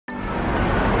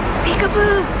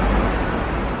Peekaboo!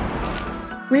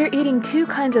 We're eating 2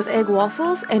 kinds of egg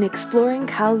waffles and exploring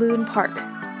Kowloon Park.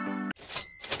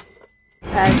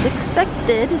 As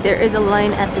expected, there is a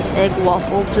line at this egg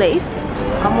waffle place.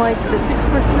 I'm like the 6th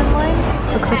person in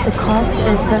line. Looks like the cost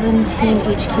is 17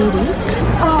 HKD.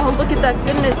 Oh, look at that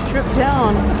goodness stripped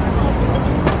down.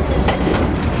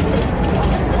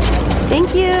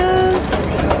 Thank you.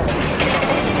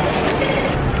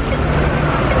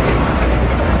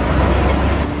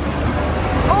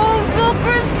 Oh, so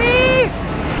crispy!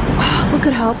 Oh, look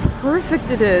at how perfect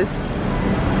it is.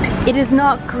 It is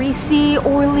not greasy,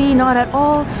 oily, not at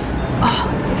all. Oh,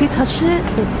 if you touch it,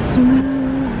 it's smooth.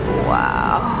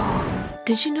 Wow.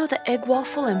 Did you know that egg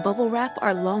waffle and bubble wrap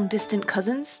are long-distant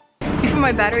cousins? Before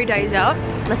my battery dies out,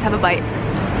 let's have a bite.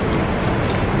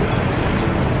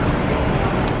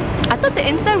 I thought the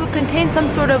inside would contain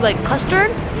some sort of like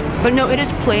custard, but no, it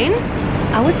is plain.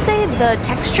 I would say the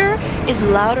texture is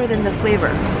louder than the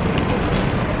flavor.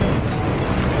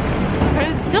 But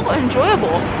it's still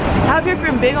enjoyable. However, if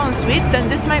you're big on sweets, then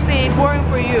this might be boring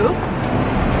for you.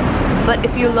 But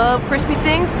if you love crispy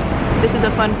things, this is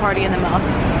a fun party in the mouth.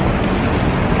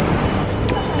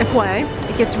 FYI,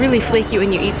 it gets really flaky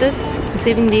when you eat this. I'm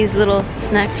saving these little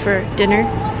snacks for dinner.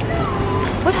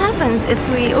 What happens if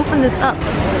we open this up?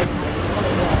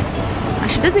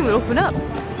 Actually, it doesn't even open up.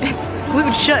 It's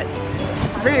glued shut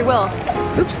very well.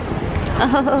 Oops.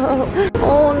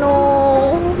 Oh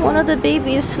no, one of the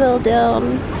babies fell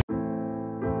down.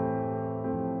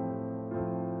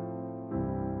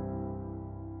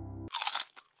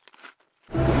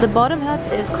 The bottom half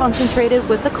is concentrated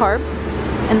with the carbs,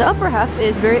 and the upper half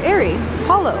is very airy,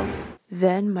 hollow.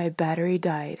 Then my battery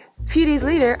died. A few days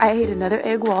later, I ate another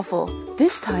egg waffle,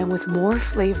 this time with more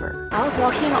flavor. I was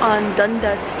walking on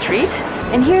Dundas Street,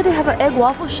 and here they have an egg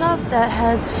waffle shop that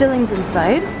has fillings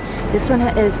inside. This one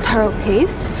is taro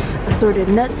paste, assorted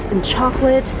nuts and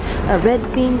chocolate, a red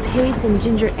bean paste and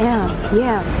ginger yam,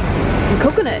 and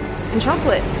coconut and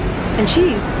chocolate and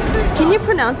cheese. Can you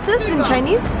pronounce this in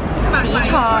Chinese? 紫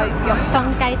菜肉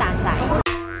鬆雞蛋仔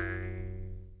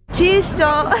Cheese 咗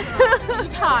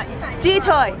紫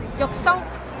菜肉鬆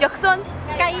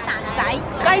雞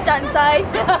蛋仔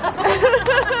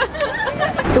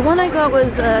The one I got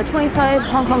was 25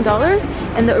 Hong Kong dollars,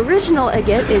 and the original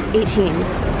Eggette is 18.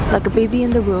 Like a baby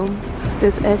in the womb,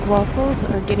 those egg waffles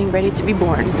are getting ready to be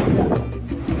born.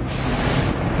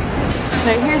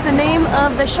 Now here's the name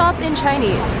of the shop in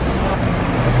Chinese.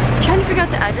 I'm trying to figure out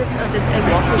the address of this egg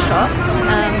waffle shop.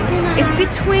 It's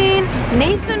between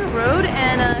Nathan Road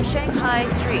and Shanghai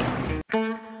Street.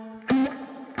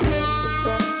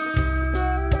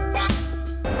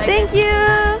 Thank you!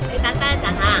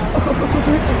 Oh,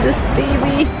 look at this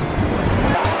baby!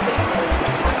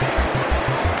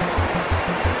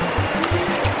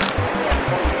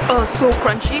 Oh, so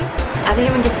crunchy. I didn't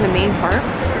even get to the main part.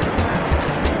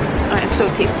 Oh, it's so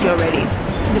tasty already.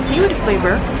 The seaweed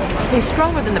flavor is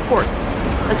stronger than the pork.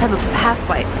 Let's have a half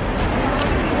bite.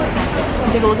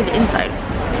 Take a look at the inside.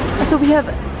 So we have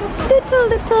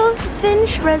little thin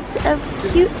shreds of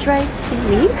cute dried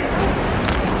seaweed.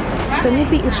 But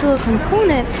maybe each little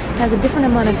component has a different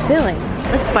amount of filling.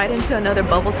 Let's bite into another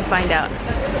bubble to find out.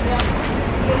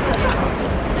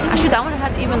 Actually, that one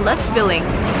has even less filling.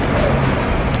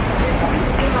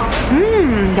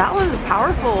 That one's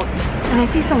powerful. And I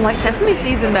see some white sesame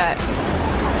seeds in that.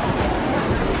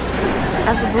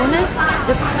 As a bonus,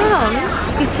 the crumbs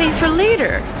you can save for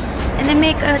later. And they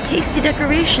make tasty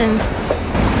decorations.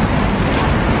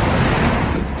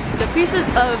 The pieces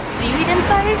of seaweed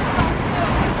inside,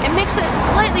 it makes it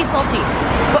slightly salty,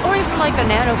 but only for like a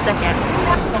nanosecond.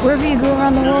 Wherever you go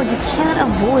around the world, you can't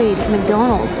avoid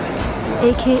McDonald's,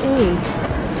 aka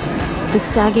the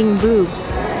sagging boobs.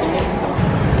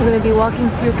 We're going to be walking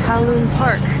through Kowloon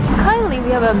Park. Kindly,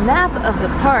 we have a map of the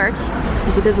park.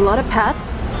 You see there's a lot of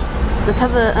paths. Let's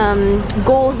have a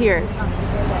goal here.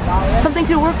 Something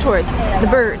to work toward. The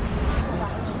birds.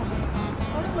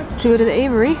 To go to the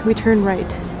aviary, we turn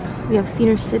right. We have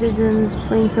senior citizens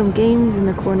playing some games in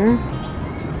the corner.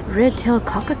 Red-tailed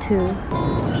cockatoo.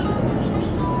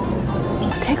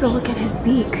 Take a look at his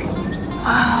beak.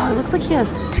 Wow, it looks like he has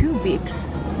 2 beaks.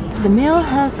 The male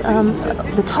has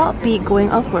the top beak going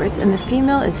upwards and the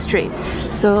female is straight.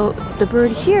 So the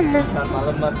bird here,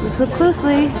 let's look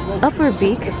closely, upper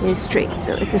beak is straight,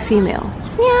 so it's a female.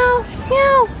 Meow,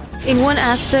 meow. In one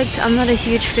aspect, I'm not a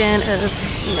huge fan of,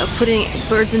 putting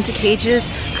birds into cages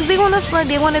because they want to fly,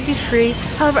 they want to be free.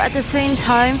 However, at the same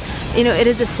time, it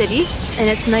is a city and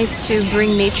it's nice to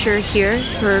bring nature here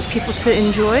for people to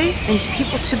enjoy and to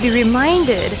people to be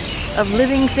reminded of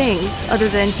living things other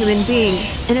than human beings.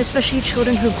 And especially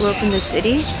children who grow up in the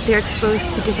city, they're exposed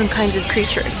to different kinds of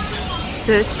creatures.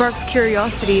 So it sparks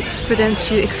curiosity for them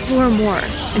to explore more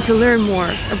and to learn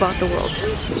more about the world.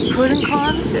 Pros and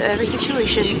cons to every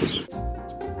situation.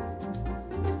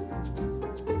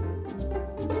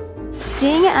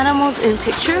 Seeing animals in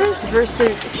pictures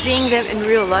versus seeing them in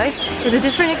real life is a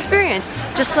different experience.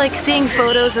 Just like seeing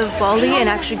photos of Bali and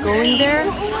actually going there,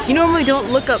 you normally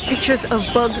don't look up pictures of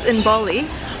bugs in Bali,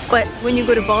 but when you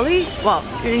go to Bali, well,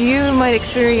 you might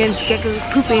experience geckos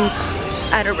pooping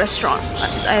at a restaurant.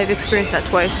 I've experienced that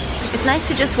twice. It's nice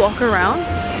to just walk around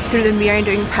through the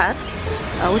meandering paths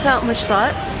without much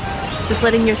thought, just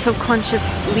letting your subconscious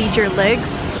lead your legs.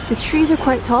 The trees are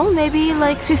quite tall, maybe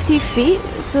like 50 feet,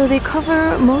 so they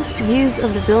cover most views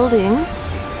of the buildings.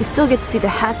 You still get to see the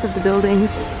hats of the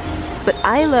buildings, but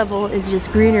eye level is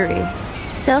just greenery.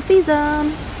 Selfie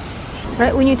zone!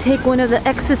 Right when you take one of the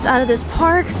exits out of this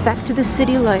park, back to the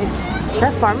city life.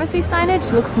 That pharmacy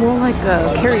signage looks more like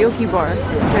a karaoke bar.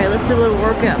 Alright, let's do a little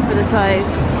workout for the thighs.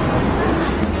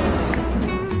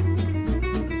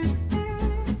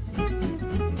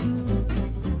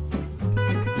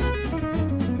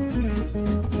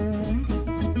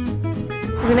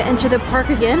 We're gonna enter the park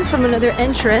again from another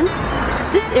entrance.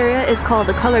 This area is called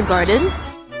the Color Garden.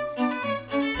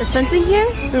 The fencing here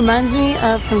reminds me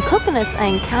of some coconuts I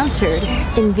encountered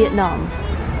in Vietnam.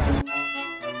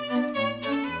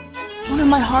 One of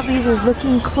my hobbies is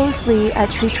looking closely at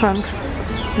tree trunks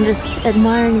and just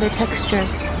admiring their texture.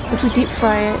 If we deep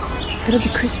fry it, it'll be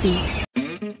crispy.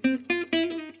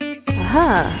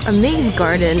 Aha, a maze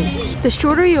garden. The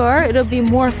shorter you are, it'll be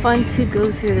more fun to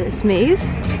go through this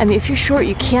maze. I mean, if you're short,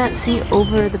 you can't see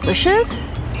over the bushes,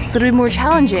 so it'll be more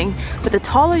challenging. But the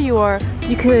taller you are,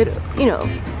 you could, you know,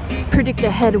 predict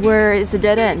ahead where is the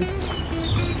dead end.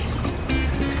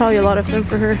 It's probably a lot of fun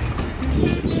for her.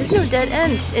 There's no dead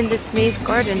end in this maze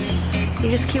garden.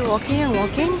 You just keep walking and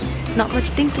walking. Not much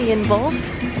thinking involved.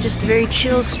 Just a very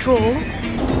chill stroll.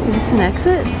 Is this an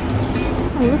exit?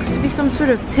 Oh, it looks to be some sort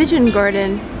of pigeon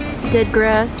garden. Dead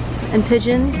grass and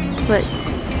pigeons, but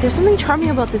there's something charming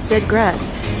about this dead grass.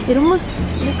 It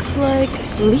almost looks like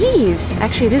leaves.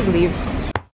 Actually, it is leaves.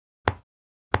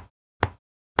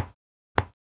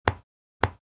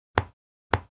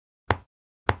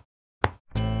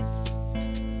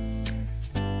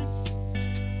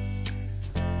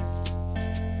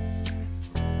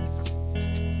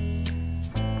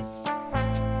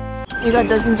 We got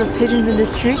dozens of pigeons in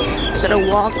this tree. I gotta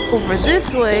walk over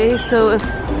this way, so if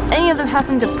any of them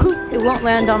happen to poop, it won't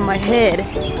land on my head.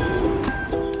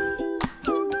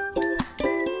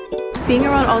 Being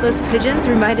around all those pigeons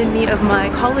reminded me of my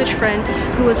college friend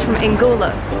who was from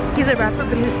Angola. He's a rapper,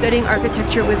 but he was studying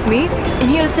architecture with me, and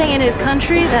he was saying in his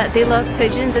country that they love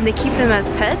pigeons and they keep them as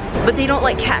pets, but they don't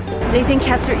like cats. They think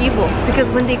cats are evil because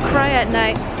when they cry at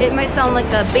night, it might sound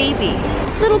like a baby.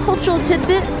 Little cultural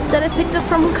tidbit that I picked up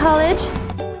from college.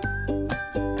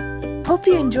 Hope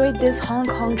you enjoyed this Hong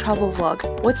Kong travel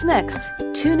vlog. What's next?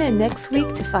 Tune in next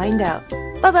week to find out.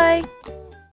 Bye bye!